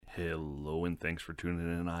Hello and thanks for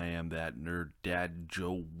tuning in. I am that nerd dad,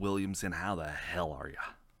 Joe Williamson. How the hell are ya?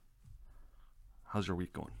 How's your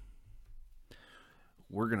week going?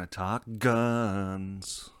 We're going to talk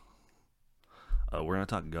guns. We're going to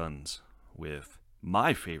talk guns with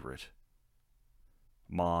my favorite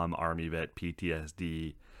mom, Army vet,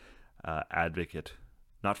 PTSD advocate.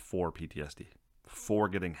 Not for PTSD, for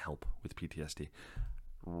getting help with PTSD.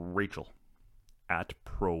 Rachel at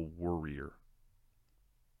Worrier.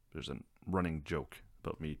 There's a running joke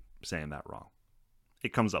about me saying that wrong.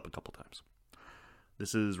 It comes up a couple times.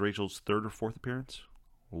 This is Rachel's third or fourth appearance.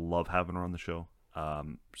 Love having her on the show.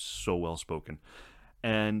 So well spoken.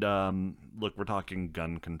 And look, we're talking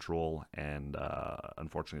gun control and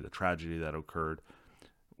unfortunately the tragedy that occurred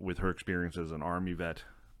with her experience as an Army vet,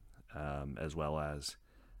 as well as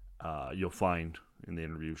you'll find in the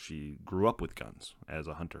interview she grew up with guns as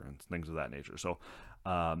a hunter and things of that nature. So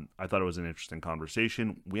I thought it was an interesting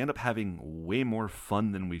conversation. We end up having way more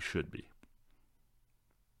fun than we should be.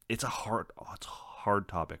 It's a hard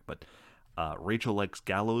topic, but Rachel likes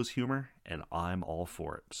gallows humor, and I'm all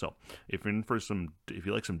for it. So if you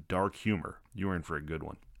like some dark humor, you're in for a good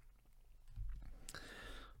one.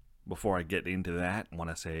 Before I get into that, I want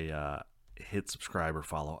to say hit subscribe or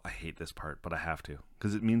follow. I hate this part, but I have to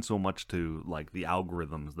because it means so much to like the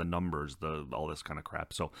algorithms, the numbers, all this kind of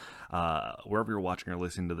crap. So wherever you're watching or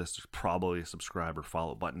listening to this, there's probably a subscribe or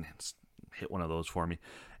follow button. Hit one of those for me.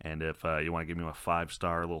 And if you want to give me a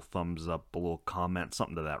 5-star, a little thumbs up, a little comment,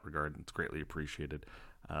 something to that regard, it's greatly appreciated.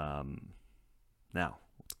 Now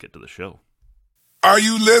let's get to the show. Are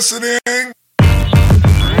you listening?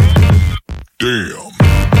 Damn.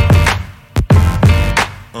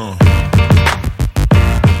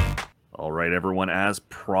 All right, everyone. As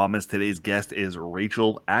promised, today's guest is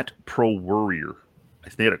Rachel at Worrier. I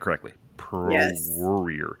stated it correctly.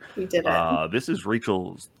 Worrier. You did it. This is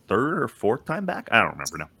Rachel's third or fourth time back. I don't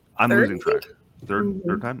remember now. I'm Third, losing track.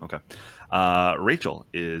 Third time. Okay. Rachel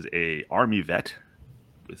is a Army vet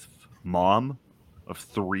with mom of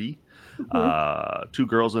 3, 2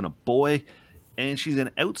 girls and a boy, and she's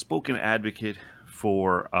an outspoken advocate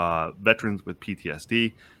for veterans with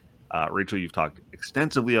PTSD. Rachel, you've talked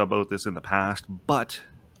extensively about this in the past, but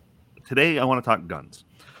today I want to talk guns.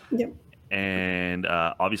 Yep. And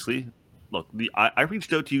obviously, look, I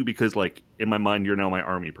reached out to you because, like, in my mind, you're now my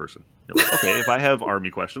Army person. You're like, okay, if I have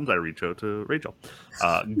Army questions, I reach out to Rachel.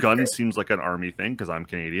 Guns seems like an Army thing because I'm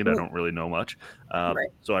Canadian. I don't really know much. Right.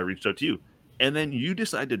 So I reached out to you. And then you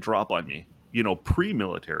decided to drop on me. You know,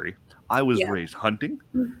 pre-military, I was raised hunting.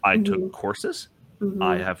 I took courses.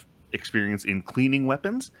 I have experience in cleaning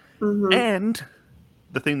weapons. And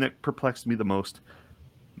the thing that perplexed me the most,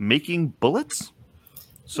 making bullets.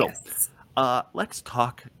 So let's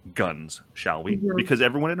talk guns, shall we? Because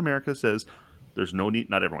everyone in America says there's no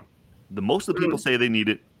need. Not everyone. Most of the people say they need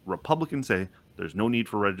it. Republicans say there's no need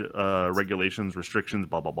for regulations, restrictions,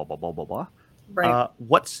 blah, blah, blah, blah, blah, blah, blah. Right.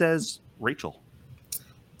 What says Rachel?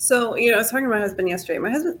 So, I was talking to my husband yesterday. My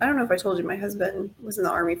husband, I don't know if I told you, my husband was in the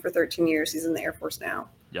Army for 13 years. He's in the Air Force now.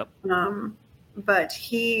 Yep. But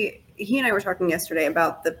he and I were talking yesterday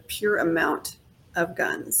about the pure amount of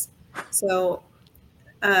guns. So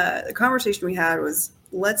the conversation we had was,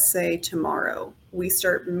 let's say tomorrow we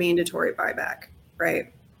start mandatory buyback,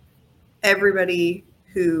 right? Everybody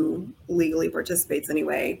who legally participates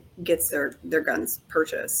anyway gets their guns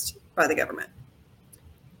purchased by the government.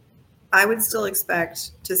 I would still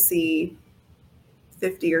expect to see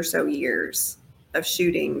 50 or so years of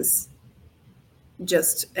shootings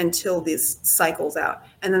just until this cycles out.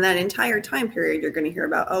 And then that entire time period, you're going to hear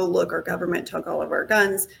about, oh, look, our government took all of our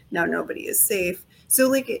guns. Now nobody is safe. So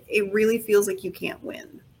like it really feels like you can't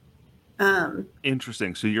win.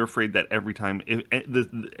 Interesting. So you're afraid that every time,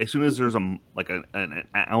 as soon as there's an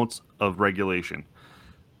ounce of regulation,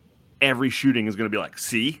 every shooting is going to be like,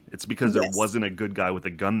 see, it's because there wasn't a good guy with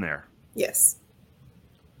a gun there. Yes.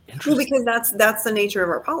 Well, because that's the nature of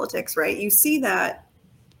our politics, right? You see that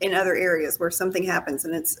in other areas where something happens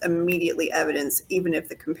and it's immediately evidence, even if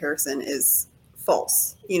the comparison is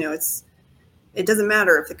false. It doesn't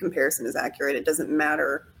matter if the comparison is accurate. It doesn't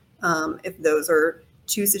matter if those are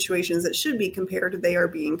two situations that should be compared. They are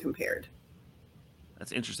being compared.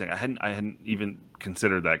 That's interesting. I hadn't even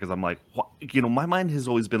considered that because I'm like, my mind has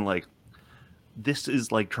always been like, this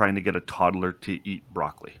is like trying to get a toddler to eat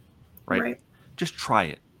broccoli, right? Just try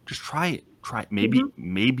it. Try it.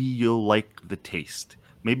 Maybe you'll like the taste.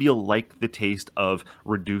 Maybe you'll like the taste of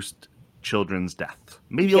reduced children's death.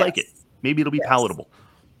 Maybe you like it. Maybe it'll be palatable.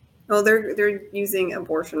 Well, they're using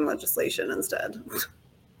abortion legislation instead.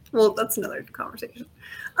 Well, that's another conversation.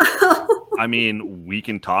 I mean, we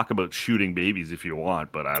can talk about shooting babies if you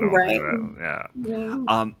want, but I don't Right. think that. Yeah.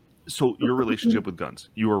 Yeah. So your relationship with guns,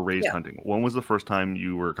 you were raised Yeah. hunting. When was the first time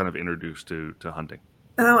you were kind of introduced to hunting?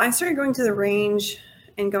 I started going to the range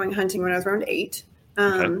and going hunting when I was around 8.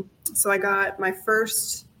 Okay. So I got my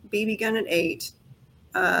first BB gun at 8,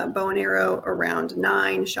 bow and arrow around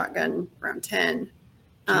 9, shotgun around 10.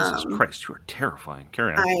 Jesus Christ, you are terrifying.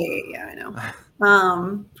 Carry on. I know.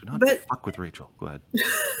 Um, Do not but fuck with Rachel. Go ahead.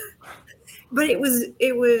 but it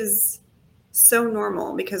was so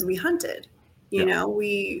normal because we hunted. You Yeah. know,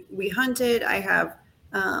 we hunted. I have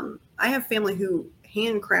family who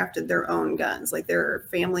handcrafted their own guns, like their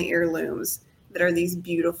family heirlooms that are these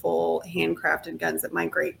beautiful handcrafted guns that my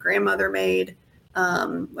great grandmother made,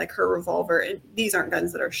 like her revolver. And these aren't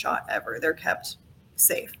guns that are shot ever; they're kept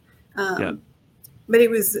safe. Yeah. But it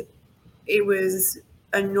was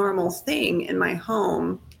a normal thing in my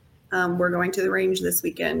home. We're going to the range this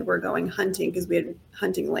weekend. We're going hunting because we had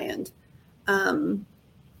hunting land. And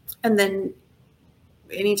then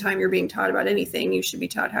anytime you're being taught about anything, you should be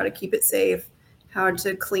taught how to keep it safe, how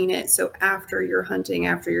to clean it. So after you're hunting,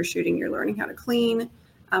 after you're shooting, you're learning how to clean.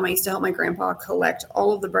 I used to help my grandpa collect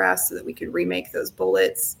all of the brass so that we could remake those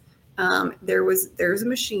bullets. There's a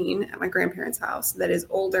machine at my grandparents' house that is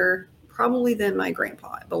older probably than my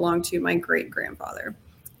grandpa. It belonged to my great grandfather.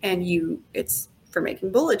 And it's for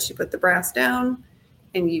making bullets. You put the brass down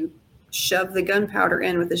and you shove the gunpowder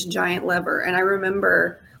in with this giant lever. And I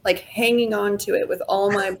remember like hanging on to it with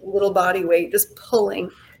all my little body weight, just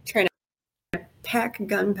pulling, trying to pack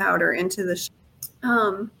gunpowder into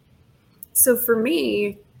the. So for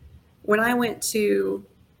me, when I went to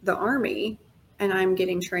the Army and I'm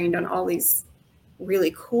getting trained on all these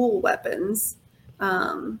really cool weapons,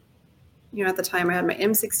 at the time I had my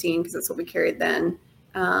M16 because that's what we carried then.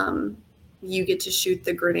 You get to shoot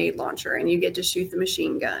the grenade launcher and you get to shoot the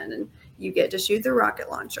machine gun and you get to shoot the rocket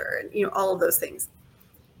launcher and, all of those things.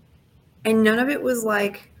 And none of it was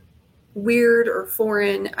like weird or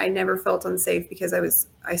foreign. I never felt unsafe because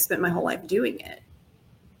I spent my whole life doing it.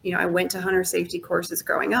 I went to hunter safety courses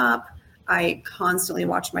growing up. I constantly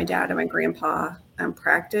watched my dad and my grandpa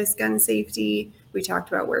practice gun safety. We talked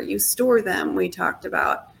about where you store them. We talked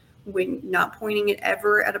about when not pointing it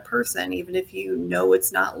ever at a person, even if you know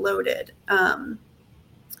it's not loaded.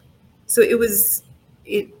 So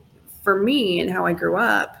it for me and how I grew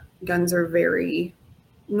up, guns are very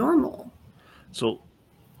normal. So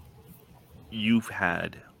you've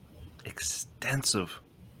had extensive,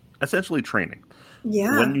 essentially training.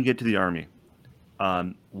 Yeah. When you get to the Army,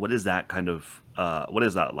 what is that kind of? What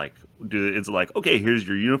is that like? It's like, okay, here's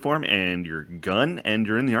your uniform and your gun, and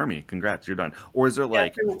you're in the Army. Congrats, you're done. Or is there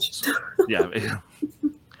like, pretty much. yeah,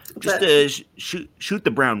 just shoot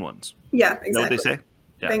the brown ones? Yeah, exactly. You know what they say?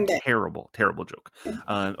 Yeah, Bang, bang. terrible joke.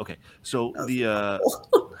 Okay, so the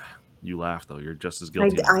you laugh though. You're just as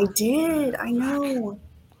guilty. I did. I know.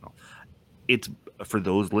 It's for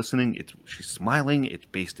those listening. She's smiling. It's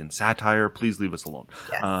based in satire. Please leave us alone.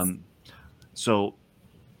 Yes. So,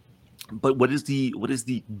 but what is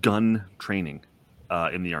the gun training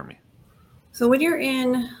in the Army? So when you're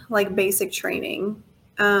in like basic training,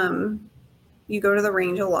 you go to the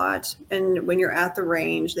range a lot, and when you're at the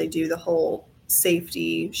range, they do the whole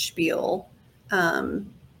safety spiel.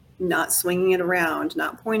 Not swinging it around,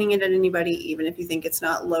 not pointing it at anybody, even if you think it's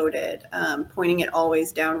not loaded, pointing it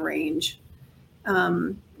always downrange.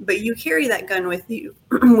 But you carry that gun with you,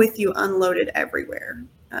 unloaded everywhere.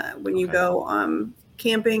 When you go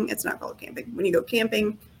camping, it's not called camping. When you go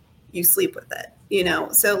camping, you sleep with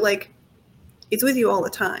it, so like it's with you all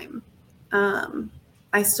the time.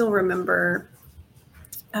 I still remember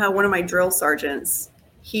one of my drill sergeants,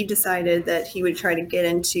 he decided that he would try to get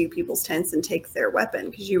into people's tents and take their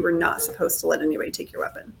weapon because you were not supposed to let anybody take your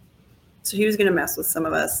weapon. So he was going to mess with some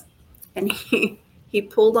of us. And he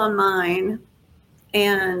pulled on mine,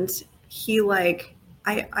 and he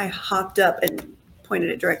I hopped up and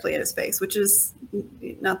pointed it directly at his face, which is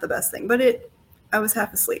not the best thing, but I was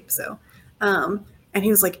half asleep. So, and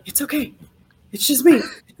he was like, "It's okay. It's just me.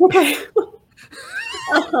 It's okay."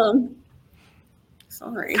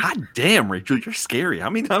 Sorry. God damn, Rachel, you're scary. How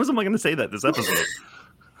many times am I going to say that this episode?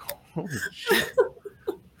 Holy shit.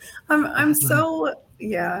 I'm so,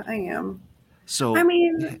 yeah, I am. So, I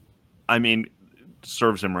mean,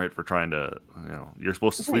 serves him right for trying to, you're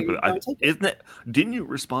supposed to sleep with it. Isn't it? Didn't you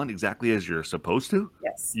respond exactly as you're supposed to?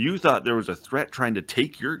 Yes. You thought there was a threat trying to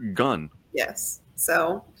take your gun. Yes.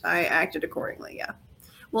 So I acted accordingly. Yeah.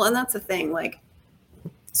 Well, and that's the thing.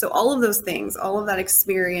 So all of those things, all of that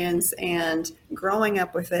experience and growing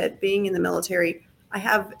up with it, being in the military, I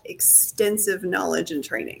have extensive knowledge and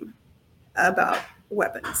training about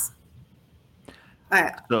weapons.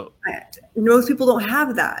 So, Most people don't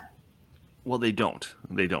have that. well, they don't.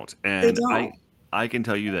 They don't. They And don't. I can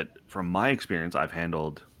tell you that from my experience, I've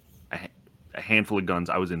handled a handful of guns.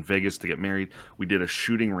 I was in Vegas to get married. We did a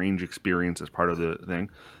shooting range experience as part of the thing,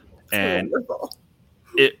 It's and wonderful.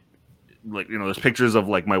 it like there's pictures of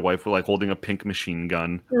like my wife like holding a pink machine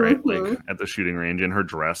gun, right, like Mhm. at the shooting range in her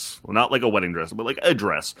dress, well, not like a wedding dress, but like a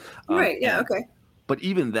dress. Right. Yeah. And Okay. but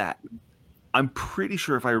even that, I'm pretty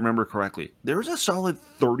sure if I remember correctly, there was a solid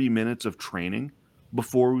 30 minutes of training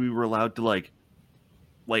before we were allowed to like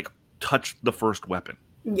touch the first weapon.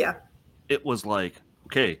 Yeah. It was like,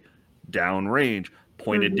 okay, down range,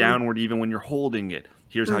 pointed Mhm. downward even when you're holding it.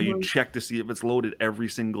 Here's how you Mhm. check to see if it's loaded every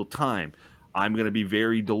single time. I'm going to be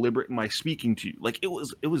very deliberate in my speaking to you. Like it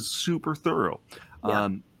was super thorough. Yeah.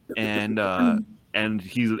 Um and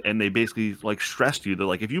they basically like stressed you that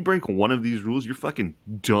like if you break one of these rules, you're fucking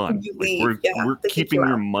done. You Like leave. Yeah. we're They kick you keeping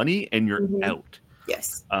your out. money and you're Mhm. out.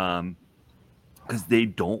 Yes. Because they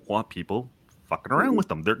don't want people fucking around with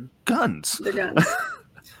them. They're guns. They're guns.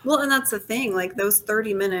 Well, and that's the thing. Like those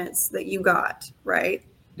 30 minutes that you got, right?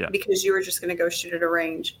 Yeah. Because you were just going to go shoot at a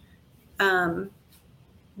range.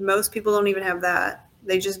 Most people don't even have that.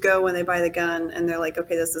 They just go when they buy the gun and they're like,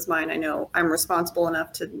 okay, this is mine. I know I'm responsible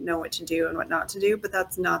enough to know what to do and what not to do, but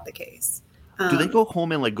that's not the case. Do they go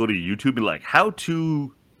home and like go to YouTube and like how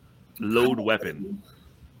to load weapon?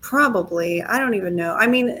 Probably. I don't even know. I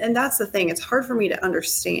mean, and that's the thing. It's hard for me to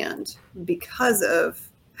understand because of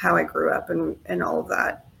how I grew up and all of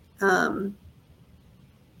that.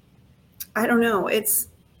 I don't know.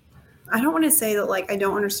 I don't want to say that like I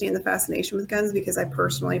don't understand the fascination with guns because I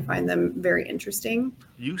personally find them very interesting.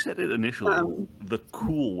 You said it initially. The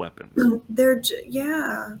cool weapons. They're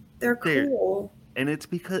they're They're cool. and it's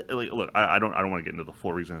because like look, I don't want to get into the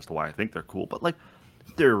full reason as to why I think they're cool, but like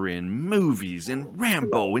they're in movies and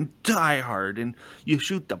Rambo and Die Hard and you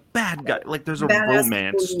shoot the bad guy. Like there's a Badass people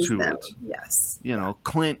romance use to them. it. Yes.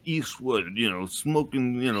 Clint Eastwood,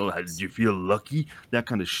 smoking, did you feel lucky? That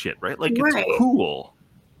kind of shit, right? Like it's Right. cool.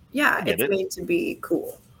 Yeah, Get it's it? made to be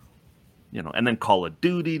cool. And then Call of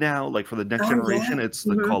Duty now, like for the next Oh, generation, yeah. it's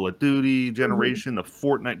the Mhm. Call of Duty generation, the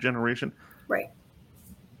Fortnite generation. Right.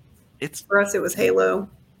 It's For us, it was Halo.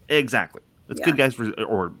 exactly. It's Yeah. good guys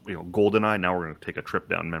or GoldenEye. Now we're going to take a trip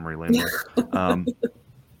down memory lane.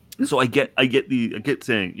 So I get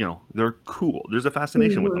saying they're cool. There's a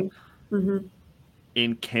fascination with them. Mm-hmm.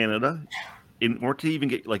 In Canada, in order to even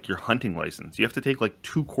get like your hunting license, you have to take like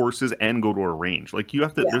 2 courses and go to a range. Like you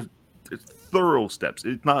have to. Yeah. There's thorough steps.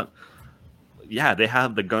 It's not. Yeah, they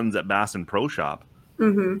have the guns at Bass and Pro Shop,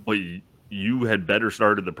 Mm-hmm. but you had better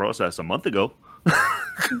started the process a month ago.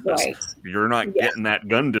 Right. You're not getting that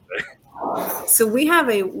gun today. So we have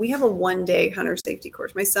a 1-day hunter safety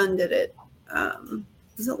course. My son did it.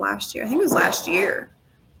 Was it last year? I think it was last year.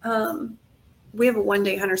 We have a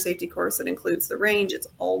 1-day hunter safety course that includes the range. It's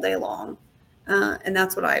all day long. And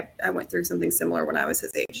that's what I went through something similar when I was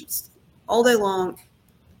his age. It's all day long.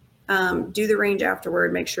 Do the range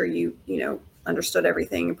afterward. Make sure you understood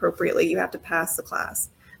everything appropriately. You have to pass the class.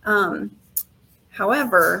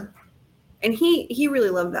 However, and he really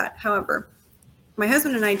loved that. However, my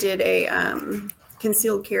husband and I did a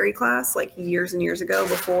concealed carry class like years and years ago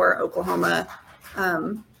before Oklahoma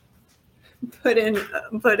put in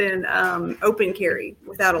open carry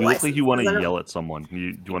without a You license. look like you want to yell at someone. Do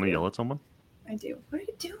you want to yell at someone? I do. What are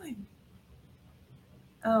you doing?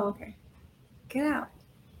 Oh, okay. Get out.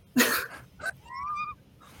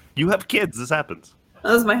 You have kids. This happens.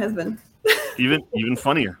 That was my husband. Even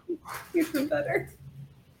funnier. Even better.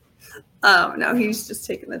 Oh no, he's just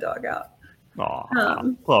taking the dog out. Aw,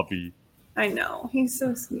 puppy. I know. He's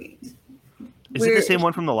so sweet. Is it the same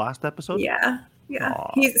one from the last episode? Yeah.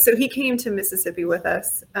 Aw. He came to Mississippi with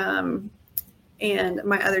us. And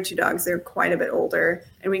my other 2 dogs, they're quite a bit older.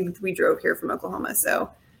 And we drove here from Oklahoma. So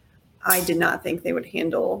I did not think they would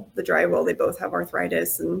handle the drive well. They both have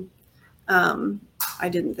arthritis. And I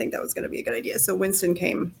didn't think that was going to be a good idea. So Winston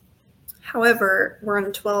came. However, we're on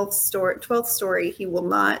a 12th story. He will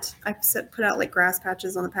not. I put out like grass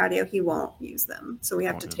patches on the patio. He won't use them. So we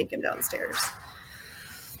have to take him downstairs.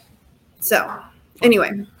 So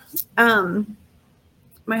anyway,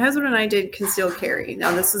 my husband and I did concealed carry.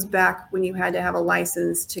 Now this was back when you had to have a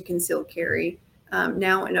license to concealed carry.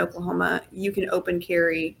 Now in Oklahoma, you can open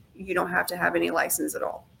carry. You don't have to have any license at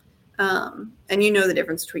all. And the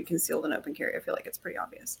difference between concealed and open carry. I feel like it's pretty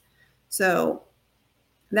obvious. So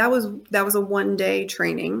that was a 1-day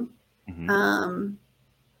training. Mm-hmm.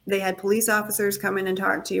 They had police officers come in and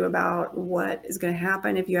talk to you about what is going to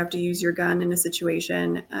happen if you have to use your gun in a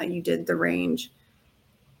situation. You did the range.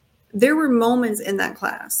 There were moments in that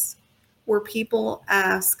class where people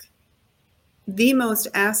ask the most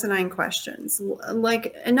asinine questions,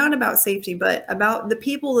 like, and not about safety, but about the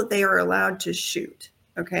people that they are allowed to shoot.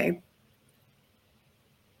 Okay.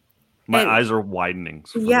 My And eyes are widening.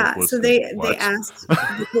 For yeah, those so listening. they asked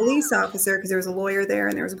the police officer, because there was a lawyer there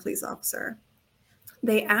and there was a police officer.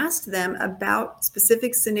 They asked them about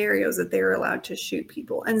specific scenarios that they were allowed to shoot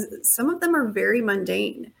people. And some of them are very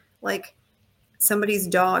mundane. Like, somebody's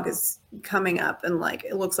dog is coming up and like,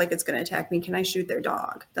 it looks like it's going to attack me. Can I shoot their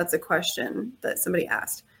dog? That's a question that somebody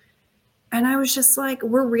asked. And I was just like,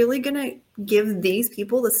 we're really going to give these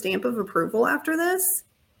people the stamp of approval after this?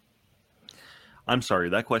 I'm sorry,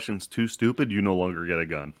 that question's too stupid. You no longer get a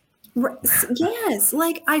gun. Yes.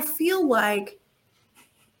 Like, I feel like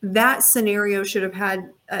that scenario should have had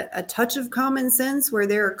a touch of common sense, where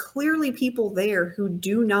there are clearly people there who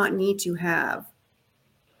do not need to have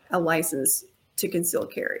a license to conceal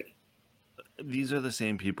carry. These are the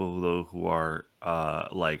same people, though, who are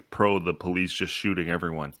like pro the police just shooting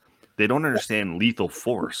everyone. They don't understand lethal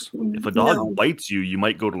force. If a dog bites you, you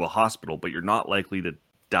might go to the hospital, but you're not likely to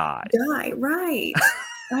die. Right.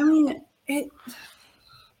 I mean,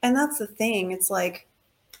 and that's the thing. It's like,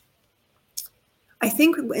 I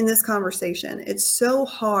think in this conversation, it's so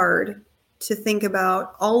hard to think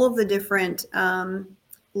about all of the different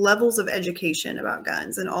levels of education about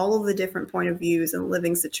guns and all of the different point of views and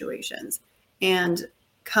living situations, and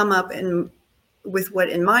come up with what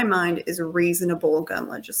in my mind is reasonable gun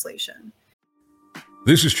legislation.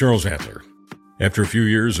 This is Charles Adler. After a few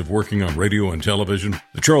years of working on radio and television,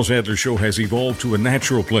 the Charles Adler Show has evolved to a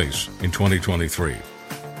natural place in 2023.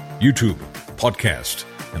 YouTube, podcast,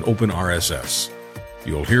 and open RSS.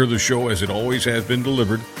 You'll hear the show as it always has been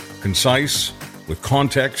delivered, concise, with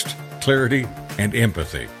context, clarity, and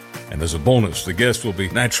empathy. And as a bonus, the guests will be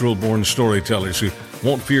natural-born storytellers who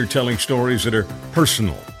won't fear telling stories that are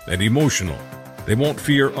personal and emotional. They won't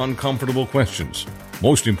fear uncomfortable questions.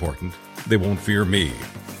 Most important, they won't fear me.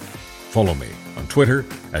 Follow me on Twitter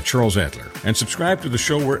at Charles Adler and subscribe to the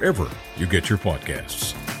show wherever you get your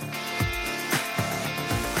podcasts.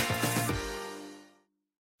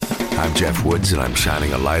 I'm Jeff Woods, and I'm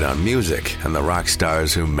shining a light on music and the rock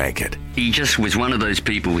stars who make it. He just was one of those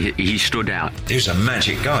people, he stood out. He was a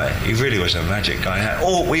magic guy. He really was a magic guy.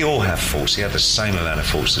 We all have faults. He had the same amount of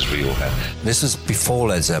faults as we all had. This was before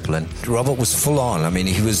Led Zeppelin. Robert was full on. I mean,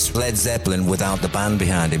 he was Led Zeppelin without the band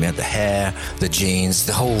behind him. He had the hair, the jeans,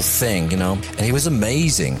 the whole thing, you know, and he was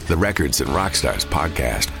amazing. The Records and Rockstars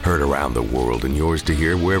podcast, heard around the world and yours to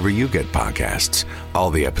hear wherever you get podcasts. All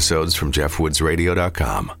the episodes from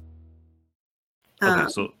jeffwoodsradio.com.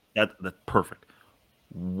 Okay, so that's perfect.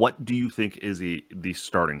 What do you think is the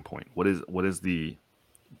starting point? What is the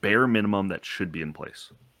bare minimum that should be in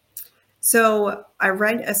place? So I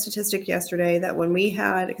read a statistic yesterday that when we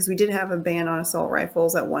had, because we did have a ban on assault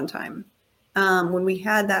rifles at one time, when we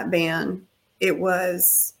had that ban, it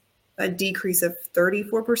was a decrease of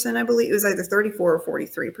 34%, I believe. It was either 34 or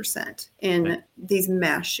 43% in these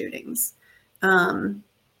mass shootings.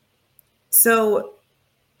 So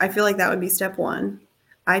I feel like that would be step one.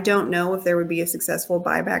 I don't know if there would be a successful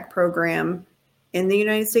buyback program in the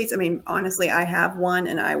United States. I mean, honestly, I have one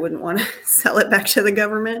and I wouldn't want to sell it back to the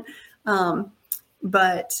government.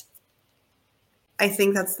 But I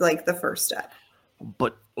think that's like the first step.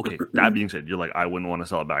 But okay, that being said, you're like, I wouldn't want to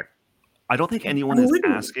sell it back. I don't think anyone is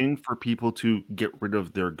asking for people to get rid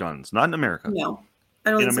of their guns. Not in America. No,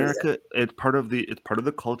 I don't. In America, it's part of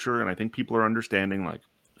the culture, and I think people are understanding. Like,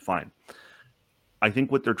 fine. I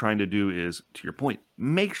think what they're trying to do is, to your point,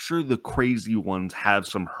 make sure the crazy ones have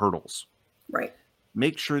some hurdles. Right.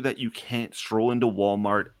 Make sure that you can't stroll into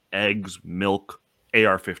Walmart, eggs, milk,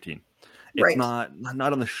 AR-15. It's not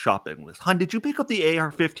on the shopping list. Hun, did you pick up the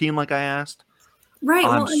AR-15 like I asked? Right.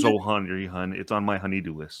 I'm so hungry, hun. It's on my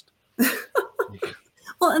honey-do list.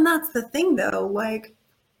 Well, and that's the thing, though. Like,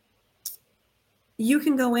 you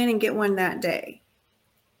can go in and get one that day.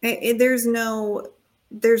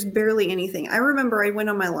 There's barely anything. I remember I went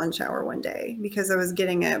on my lunch hour one day because I was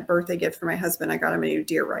getting a birthday gift for my husband. I got him a new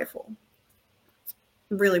deer rifle.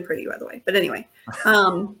 Really pretty, by the way. But anyway,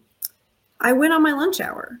 I went on my lunch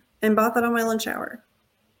hour and bought that on my lunch hour.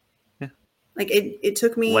 Yeah. Like it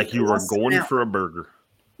took me like you were going for a burger.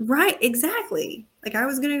 Right, exactly. Like I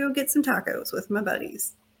was going to go get some tacos with my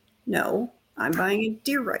buddies. No, I'm buying a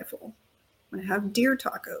deer rifle. I'm going to have deer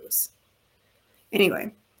tacos.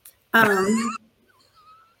 Anyway,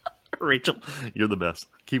 Rachel, you're the best.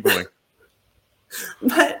 Keep going.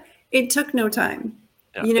 But it took no time.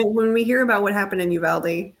 Yeah. You know, when we hear about what happened in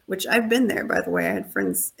Uvalde, which I've been there, by the way, I had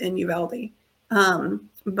friends in Uvalde.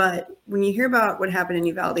 But when you hear about what happened in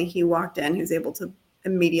Uvalde, he walked in, he was able to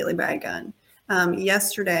immediately buy a gun.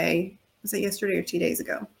 Yesterday, was it yesterday or 2 days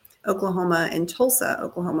ago? Oklahoma and Tulsa,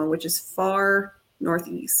 Oklahoma, which is far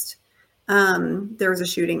northeast. There was a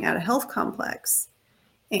shooting at a health complex,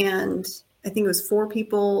 and I think it was 4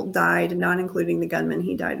 people died, not including the gunman.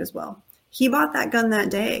 He died as well. He bought that gun that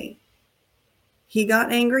day. He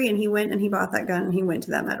got angry and he went and he bought that gun and he went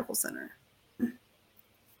to that medical center.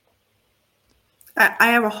 I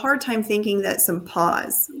have a hard time thinking that some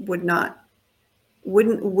pause wouldn't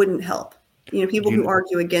help. You know, people who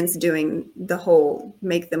argue against doing the whole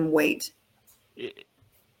make them wait.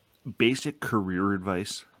 Basic career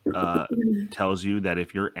advice tells you that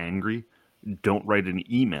if you're angry, don't write an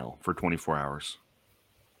email for 24 hours.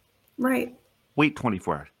 Right. Wait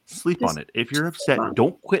 24 hours. Sleep Just on it. If you're upset,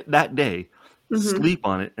 don't quit that day. Sleep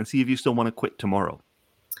on it and see if you still want to quit tomorrow.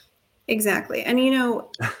 Exactly. And, you know,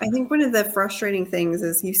 I think one of the frustrating things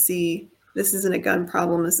is you see this isn't a gun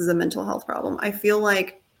problem. This is a mental health problem. I feel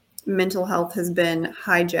like mental health has been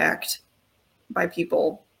hijacked by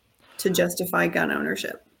people to justify gun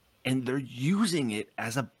ownership. And they're using it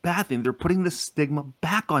as a bad thing. They're putting the stigma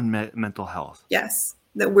back on mental health. Yes,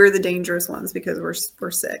 that we're the dangerous ones because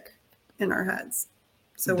we're sick in our heads.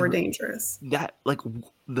 So we're dangerous. That, like,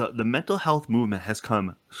 the mental health movement has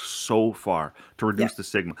come so far to reduce the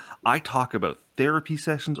stigma. I talk about therapy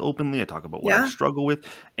sessions openly. I talk about what I struggle with,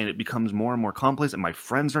 and it becomes more and more complex. And my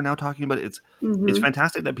friends are now talking about it. It's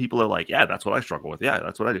fantastic that people are like, yeah, that's what I struggle with. Yeah,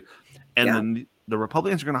 that's what I do. And then the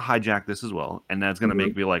Republicans are going to hijack this as well. And that's going to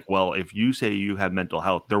make me like, well, if you say you have mental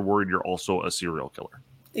health, they're worried you're also a serial killer.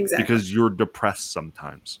 Exactly. Because you're depressed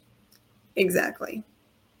sometimes. Exactly.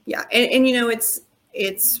 Yeah. And you know,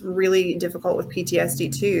 it's really difficult with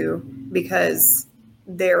PTSD too, because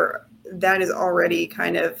that is already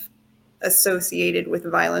kind of associated with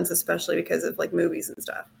violence, especially because of like movies and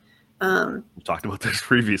stuff. We talked about this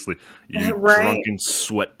previously. You drunken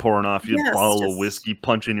sweat pouring off you, bottle of whiskey,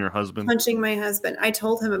 punching your husband. Punching my husband. I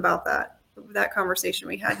told him about that conversation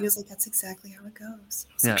we had. He was like, that's exactly how it goes.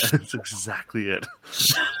 Yeah, that's exactly it.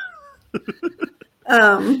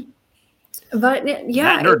 But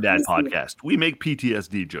yeah, that Nerd Dad podcast. We make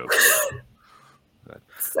PTSD jokes.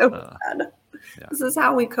 So bad. Yeah. This is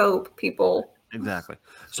how we cope, people. Exactly.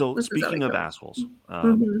 So speaking of assholes,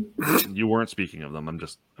 you weren't speaking of them.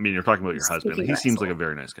 You're talking about your husband. He seems like a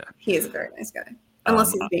very nice guy. He is a very nice guy.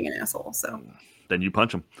 Unless he's being an asshole. So then you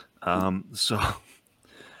punch him. So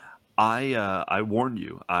I warned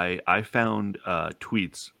you. I found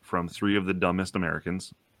tweets from 3 of the dumbest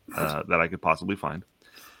Americans that I could possibly find.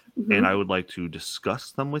 And I would like to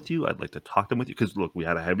discuss them with you. I'd like to talk them with you. Because, look, we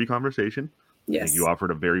had a heavy conversation. Yes. You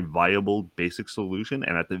offered a very viable, basic solution.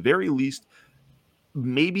 And at the very least,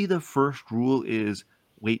 maybe the first rule is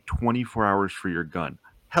wait 24 hours for your gun.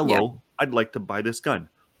 Hello, I'd like to buy this gun.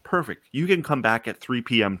 Perfect. You can come back at 3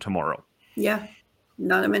 p.m. tomorrow. Yeah.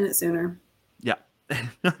 Not a minute sooner. Yeah.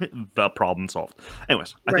 The problem solved.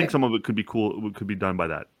 Anyways, I think some of it could be cool. It could be done by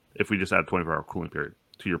that if we just add a 24-hour cooling period,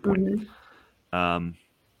 to your point.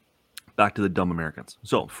 Back to the dumb Americans.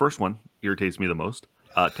 So first one irritates me the most.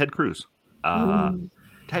 Ted Cruz.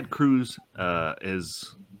 Ted Cruz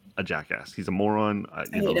is a jackass. He's a moron.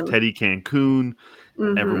 Teddy Cancun.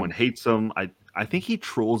 Everyone hates him. I think he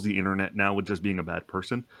trolls the internet now with just being a bad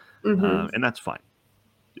person. And that's fine.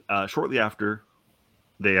 Shortly after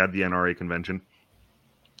they had the NRA convention,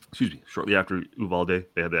 shortly after Uvalde,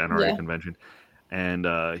 they had the NRA convention.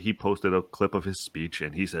 And he posted a clip of his speech,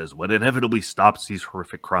 and he says, "What inevitably stops these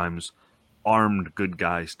horrific crimes? Armed good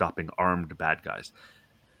guys stopping armed bad guys."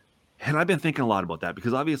 And I've been thinking a lot about that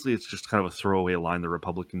because obviously it's just kind of a throwaway line the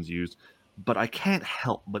Republicans use. But I can't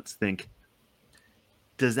help but think,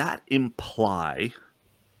 does that imply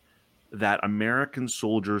that American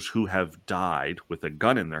soldiers who have died with a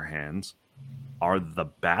gun in their hands are the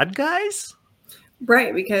bad guys?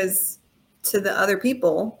 Right, because to the other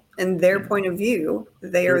people and their point of view,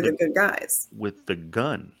 they're the good guys. With the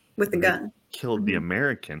gun. With the gun. Killed the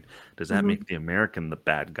American. Does that make the American the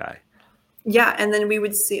bad guy? Yeah, and then we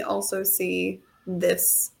would also see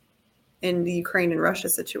this in the Ukraine and Russia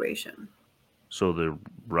situation. So the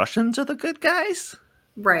Russians are the good guys?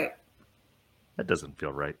 Right. That doesn't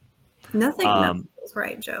feel right. Nothing feels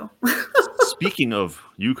right, Joe. Speaking of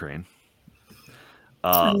Ukraine,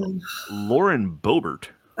 Lauren Boebert.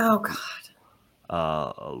 Oh,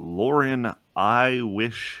 God. Lauren, I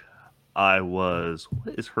wish I was...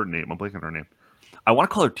 What is her name? I'm blanking on her name. I want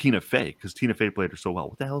to call her Tina Fey because Tina Fey played her so well.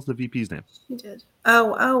 What the hell is the VP's name? She did.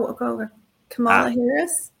 Oh, Kamala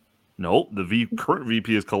Harris? No, the current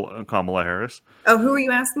VP is Kamala Harris. Oh, who are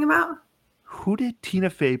you asking about? Who did Tina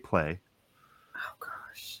Fey play? Oh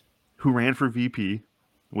gosh. Who ran for VP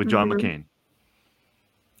with John McCain?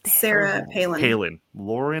 Sarah Palin. Palin.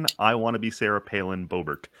 Lauren, I want to be Sarah Palin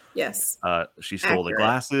Boebert. Yes. She stole the Accurate.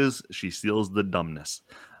 glasses. She steals the dumbness.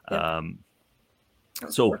 Yep.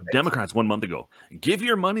 So perfect. Democrats 1 month ago, give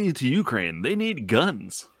your money to Ukraine. They need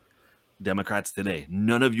guns. Democrats today,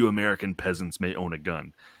 none of you American peasants may own a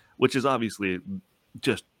gun, which is obviously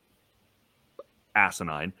just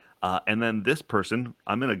asinine. And then this person,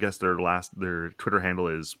 I'm going to guess their Twitter handle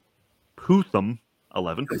is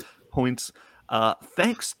Putham11 points.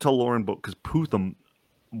 Thanks to Lauren Boebert, because Putham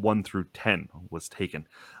 1 through 10 was taken.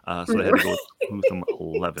 So they had to go with Putham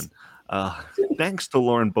 11. Thanks to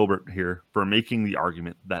Lauren Boebert here for making the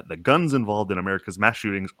argument that the guns involved in America's mass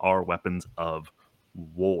shootings are weapons of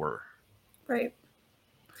war. Right.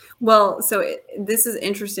 Well, so this is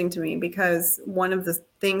interesting to me because one of the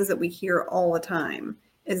things that we hear all the time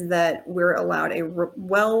is that we're allowed a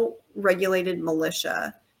well-regulated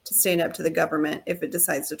militia to stand up to the government if it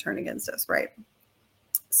decides to turn against us, right?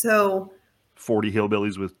 So 40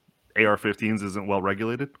 hillbillies with AR-15s isn't well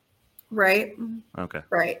regulated? Right. Okay.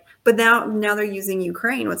 Right. But now they're using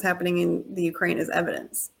Ukraine, what's happening in the Ukraine, as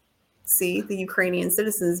evidence. See, the Ukrainian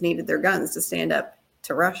citizens needed their guns to stand up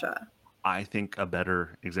to Russia. I think a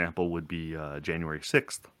better example would be January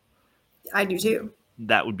 6th. I do too.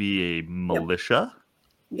 That would be a militia.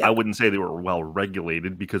 Yep. I wouldn't say they were well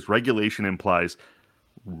regulated because regulation implies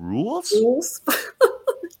rules.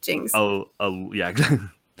 Jinx. Oh, yeah.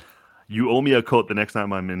 You owe me a coat the next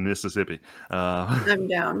time I'm in Mississippi. I'm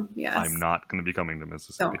down. Yes. I'm not going to be coming to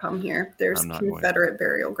Mississippi. Don't come here. There's Confederate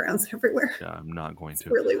burial grounds everywhere. Yeah, I'm not going to.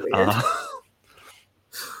 It's really weird.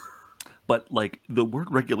 But like the word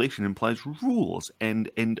regulation implies rules and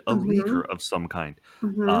a leader of some kind.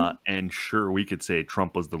 And sure, we could say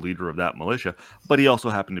Trump was the leader of that militia, but he also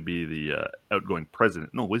happened to be the outgoing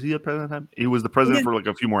president. No, was he a president at the time? He was the president for like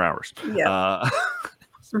a few more hours. Yeah.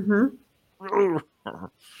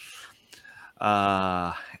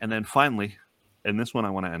 And then finally, and this one I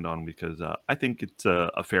want to end on because I think it's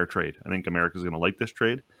a fair trade. I think America's going to like this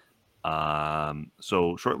trade.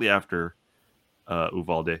 So shortly after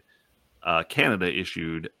Uvalde, Canada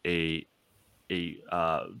issued a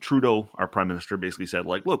Trudeau, our prime minister, basically said,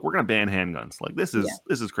 like, look, we're going to ban handguns. Like, this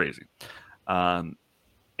is crazy. And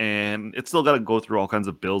it's still got to go through all kinds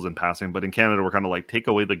of bills and passing. But in Canada, we're kind of like, take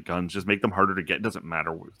away the guns, just make them harder to get. It doesn't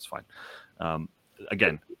matter. It's fine.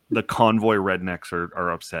 Again, the convoy rednecks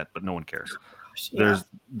are upset, but no one cares.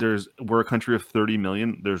 We're a country of 30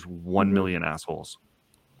 million. There's 1 million assholes.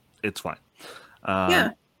 It's fine.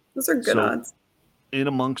 Those are good odds. In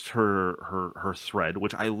amongst her thread,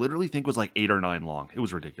 which I literally think was like 8 or 9 long, it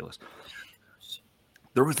was ridiculous.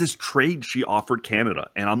 There was this trade she offered Canada,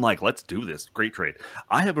 and I'm like, let's do this. Great trade.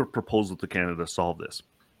 I have a proposal to Canada to solve this.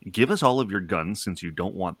 Give us all of your guns since you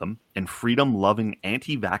don't want them, and freedom-loving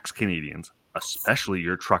anti-vax Canadians, especially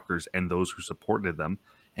your truckers and those who supported them,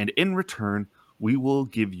 and in return, we will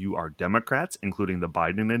give you our Democrats, including the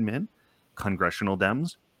Biden admin, congressional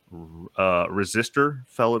Dems, resistor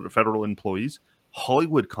federal employees,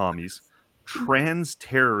 Hollywood commies, trans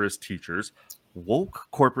terrorist teachers, woke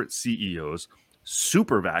corporate CEOs,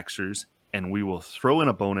 super vaxxers, and we will throw in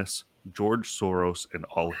a bonus, George Soros and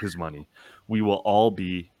all his money. We will all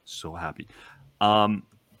be so happy. I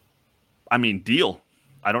mean, deal.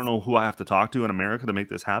 I don't know who I have to talk to in America to make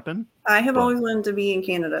this happen. I have always wanted to be in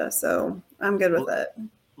Canada, so I'm good with it.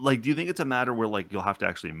 Like, do you think it's a matter where like you'll have to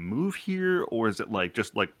actually move here, or is it like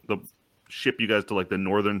just like the ship you guys to like the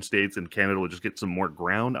northern states and Canada will just get some more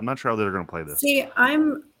ground? I'm not sure how they're going to play this. See,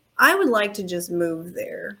 I would like to just move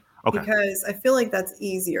there because I feel like that's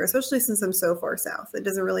easier, especially since I'm so far south. It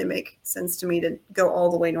doesn't really make sense to me to go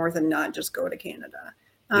all the way north and not just go to Canada.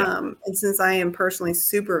 And since I am personally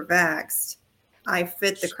super vaxxed, I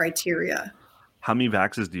fit the criteria. How many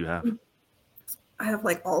vaxes do you have? I have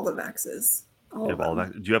like all the vaxes.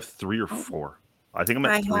 Do you have 3 or 4? I think I'm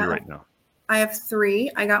at 3 right now. I have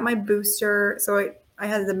 3. I got my booster. So I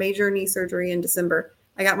had the major knee surgery in December.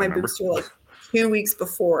 I got my booster like 2 weeks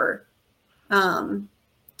before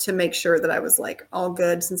to make sure that I was like all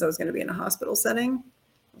good since I was going to be in a hospital setting.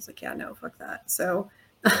 I was like, yeah, no, fuck that. So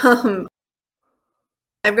I've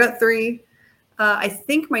got 3. I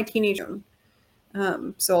think my teenager.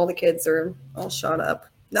 So all the kids are all shot up.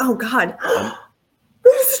 Oh, God.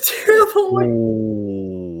 That's a terrible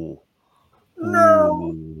one.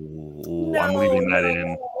 No. I'm leaving that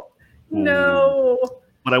in. No.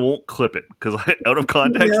 But I won't clip it because out of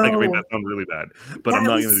context, I can make that sound really bad. But I'm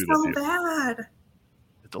not going to do that. So bad.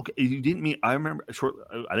 Okay, you didn't mean. I remember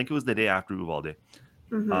I think it was the day after Uvalde.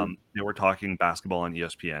 Mm-hmm. They were talking basketball on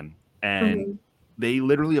ESPN, and Mm-hmm. they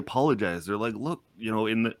literally apologized. They're like, "Look,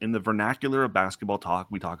 in the vernacular of basketball talk,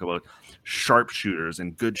 we talk about sharpshooters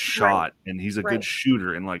and good Right. shot, and he's a good Right.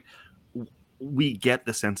 shooter, and like we get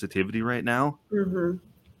the sensitivity right now.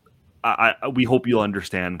 Mm-hmm. We hope you'll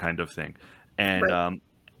understand, kind of thing, and Right.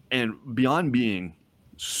 and beyond being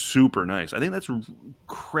super nice, I think that's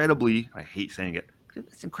incredibly. I hate saying it.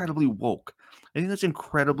 It's incredibly woke. I think that's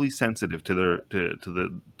incredibly sensitive to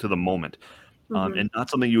the moment, Mm-hmm. and not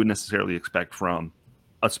something you would necessarily expect from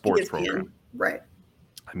a sports ESPN. program. Right.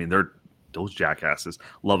 I mean, those jackasses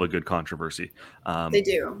love a good controversy. They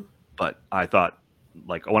do. But I thought,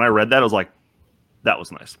 like, when I read that, I was like, that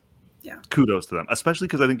was nice. Yeah. Kudos to them, especially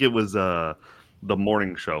because I think it was the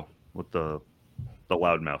morning show with the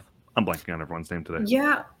loudmouth. I'm blanking on everyone's name today.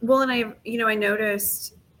 Yeah. Well, and I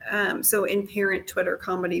noticed, so in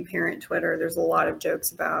comedy parent Twitter, there's a lot of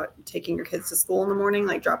jokes about taking your kids to school in the morning,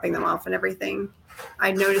 like dropping them off and everything.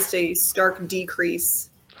 I noticed a stark decrease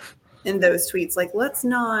in those tweets. Like, let's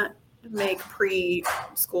not make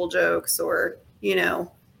pre-school jokes or,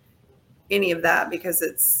 any of that because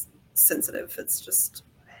it's sensitive. It's just.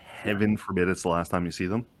 Heaven forbid it's the last time you see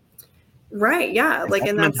them. Right. Yeah. Like,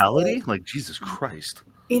 That's and the that's mentality. Like, Jesus Christ.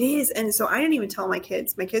 It is. And so I didn't even tell my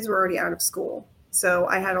kids. My kids were already out of school. So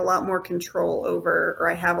I had a lot more control over, or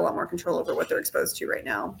I have a lot more control over what they're exposed to right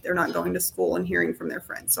now. They're not going to school and hearing from their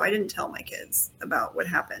friends. So I didn't tell my kids about what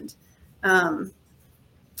happened.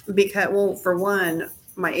 Because, well, for one,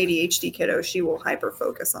 my ADHD kiddo, she will hyper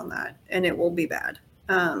focus on that and it will be bad.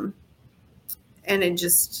 And it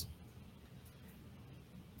just,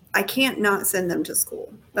 I can't not send them to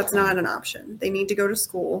school. That's not an option. They need to go to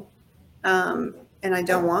school. And I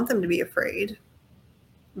don't want them to be afraid.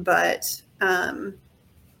 But, I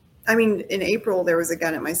mean, in April, there was a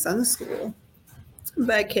gun at my son's school.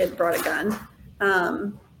 But a kid brought a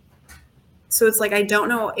gun. So it's like, I don't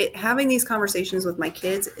know. Having these conversations with my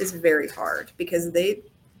kids is very hard because they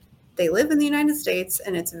live in the United States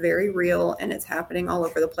and it's very real and it's happening all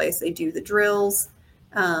over the place. They do the drills.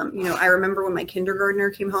 I remember when my kindergartner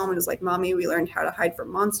came home and was like, "Mommy, we learned how to hide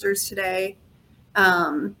from monsters today."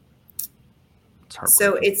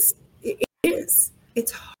 So it's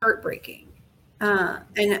heartbreaking.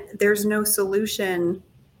 And there's no solution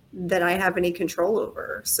that I have any control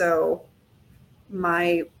over. So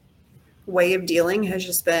my way of dealing has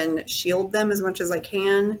just been shield them as much as I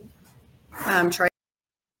can. Try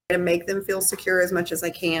to make them feel secure as much as I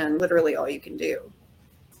can. Literally all you can do.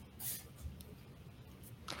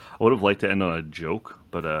 I would have liked to end on a joke,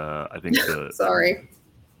 but I think Sorry.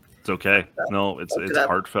 It's okay. No, it's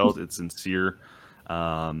heartfelt. It's sincere.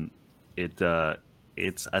 It's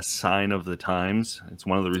a sign of the times. It's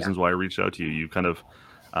one of the reasons why I reached out to you. You kind of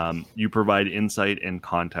you provide insight and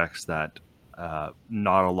context that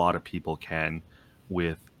not a lot of people can,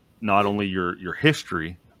 with not only your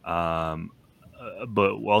history,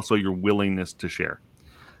 but also your willingness to share.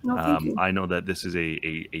 No, thank you. I know that this is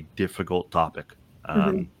a difficult topic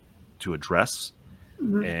to address,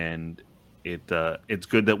 and it's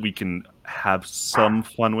good that we can have some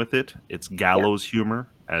fun with it. It's gallows humor,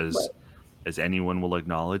 as anyone will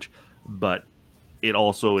acknowledge, but it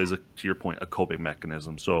also is, to your point, a coping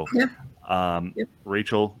mechanism. So,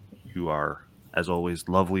 Rachel, you are, as always,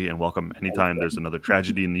 lovely and welcome anytime there's another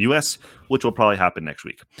tragedy in the U.S., which will probably happen next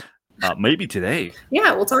week. Maybe today.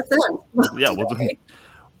 Yeah, we'll talk then. Yeah, we'll do.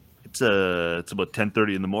 It's about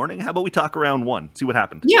 10:30 in the morning. How about we talk around 1? See what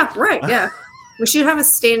happened. Yeah, right. Yeah, we should have a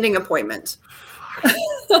standing appointment.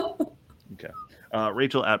 Okay,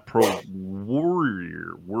 Rachel at Pro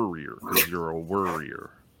Worrier, because you're a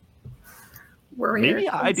worrier. Maybe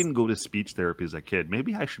I didn't go to speech therapy as a kid.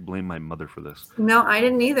 Maybe I should blame my mother for this. No, I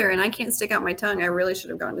didn't either, and I can't stick out my tongue. I really should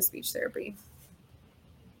have gone to speech therapy.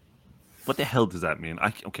 What the hell does that mean?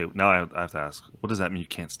 Okay, now I have to ask. What does that mean? You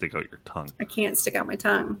can't stick out your tongue? I can't stick out my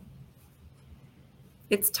tongue.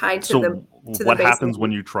 It's tied to so the. What happens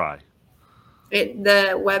when you try?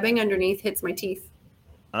 The webbing underneath hits my teeth.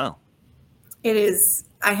 Oh. It is.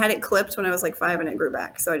 I had it clipped when I was like 5, and it grew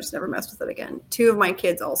back, so I just never messed with it again. 2 of my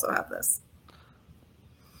kids also have this.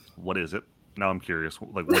 What is it? Now I'm curious.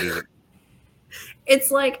 Like, what is it?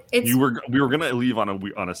 It's like we were gonna leave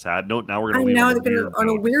on a sad note. Now we're gonna leave on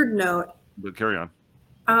a weird note. But carry on.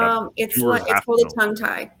 It's called a tongue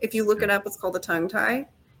tie. If you look it up, it's called a tongue tie.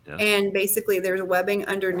 Yeah. And basically, there's webbing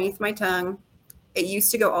underneath my tongue. It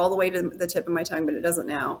used to go all the way to the tip of my tongue, but it doesn't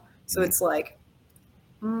now. So it's like.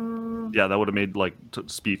 Yeah, that would have made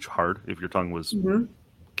speech hard if your tongue was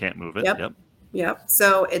can't move it. Yep. Yep.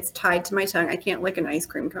 So it's tied to my tongue. I can't lick an ice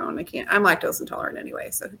cream cone. I'm lactose intolerant anyway,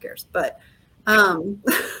 so who cares? But The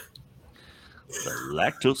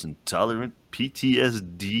lactose intolerant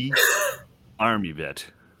PTSD army vet.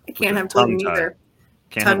 I can't have gluten either.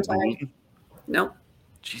 Can't have gluten? Nope.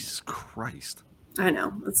 Jesus Christ. I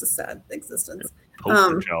know. It's a sad existence.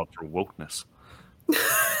 Poster child for wokeness.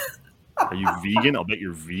 Are you vegan? I'll bet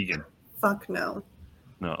you're vegan. Fuck no.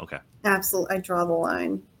 No, okay. Absolutely. I draw the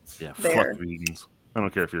line. Yeah, there. Fuck vegans. I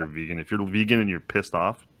don't care if you're a vegan. If you're vegan and you're pissed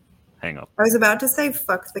off, hang up. I was about to say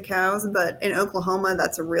fuck the cows, but in Oklahoma,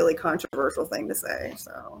 that's a really controversial thing to say.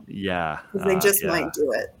 So yeah, they just might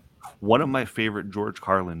do it. One of my favorite George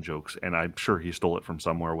Carlin jokes, and I'm sure he stole it from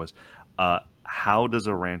somewhere, was, how does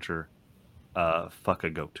a rancher fuck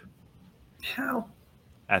a goat? How?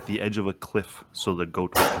 At the edge of a cliff so the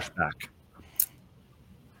goat will push back.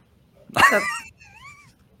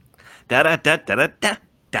 Da-da-da-da-da-da.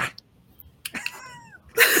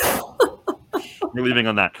 We're leaving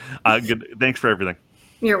on that. Good. Thanks for everything.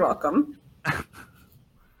 You're welcome.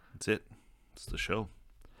 That's it. It's the show.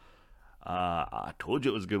 I told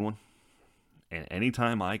you it was a good one. And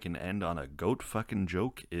anytime I can end on a goat fucking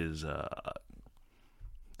joke is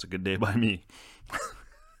it's a good day by me.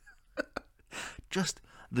 Just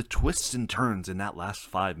the twists and turns in that last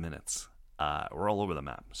 5 minutes. We're all over the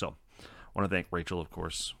map. So I want to thank Rachel, of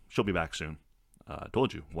course. She'll be back soon.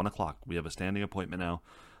 Told you, 1 o'clock. We have a standing appointment now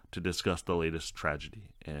to discuss the latest tragedy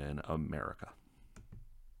in America.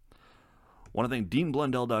 Want to thank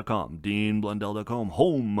DeanBlundell.com. DeanBlundell.com,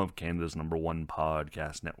 home of Canada's #1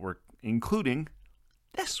 podcast network, including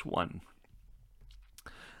this one.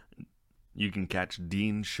 You can catch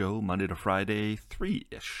Dean's show Monday to Friday,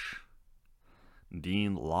 3-ish.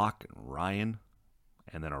 Dean, Locke, and Ryan,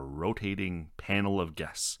 and then a rotating panel of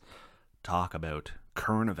guests talk about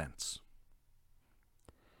current events.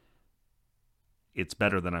 It's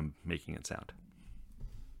better than I'm making it sound.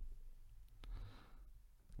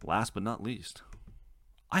 Last but not least,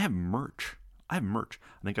 I have merch. I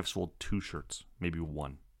think I've sold 2 shirts, maybe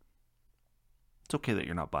 1. It's okay that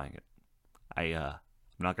you're not buying it. I'm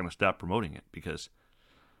not going to stop promoting it because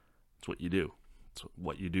it's what you do. It's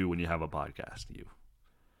what you do when you have a podcast.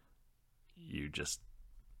 You just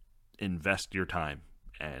invest your time,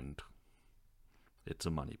 and it's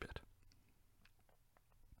a money pit.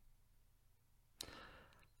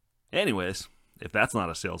 Anyways, if that's not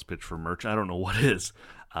a sales pitch for merch, I don't know what is.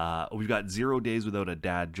 We've got 0 Days Without a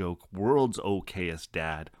Dad Joke, World's Okayest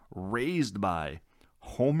Dad, raised by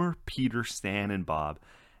Homer, Peter, Stan, and Bob.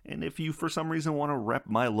 And if you, for some reason, want to rep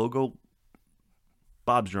my logo,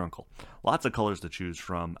 Bob's your uncle. Lots of colors to choose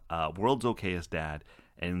from. World's Okayest Dad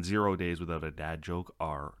and 0 Days Without a Dad Joke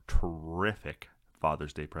are terrific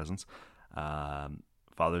Father's Day presents.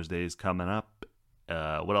 Father's Day is coming up.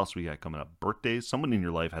 What else we got coming up? Birthdays. Someone in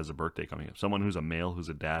your life has a birthday coming up. Someone who's a male, who's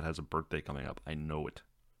a dad, has a birthday coming up. I know it.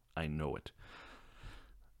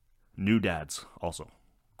 New dads, also.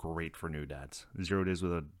 Great for new dads. 0 Days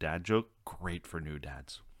Without a Dad Joke, great for new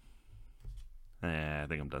dads. I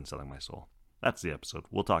think I'm done selling my soul. That's the episode.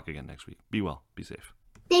 We'll talk again next week. Be well. Be safe.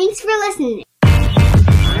 Thanks for listening.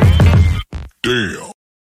 Damn.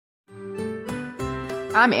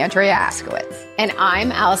 I'm Andrea Askowitz. And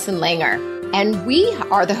I'm Allison Langer. And we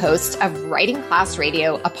are the hosts of Writing Class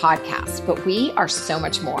Radio, a podcast, but we are so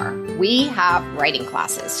much more. We have writing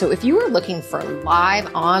classes. So if you are looking for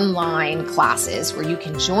live online classes where you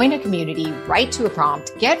can join a community, write to a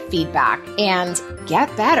prompt, get feedback, and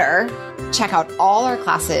get better, check out all our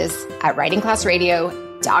classes at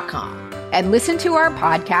writingclassradio.com. And listen to our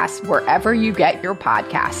podcast wherever you get your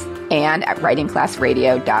podcasts and at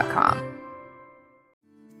writingclassradio.com.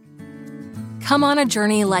 Come on a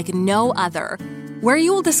journey like no other, where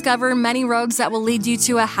you will discover many roads that will lead you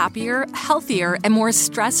to a happier, healthier, and more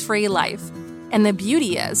stress-free life. And the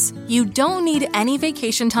beauty is, you don't need any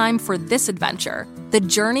vacation time for this adventure. The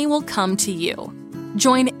journey will come to you.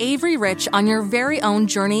 Join Avery Rich on your very own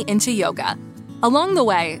journey into yoga. Along the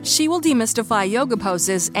way, she will demystify yoga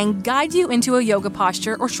poses and guide you into a yoga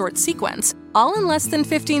posture or short sequence, all in less than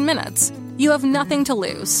 15 minutes. You have nothing to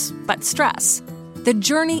lose but stress. The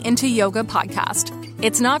Journey into Yoga podcast.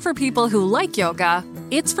 It's not for people who like yoga,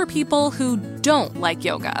 it's for people who don't like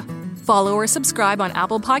yoga. Follow or subscribe on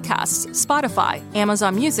Apple Podcasts, Spotify,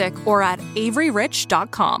 Amazon Music, or at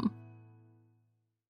averyrich.com.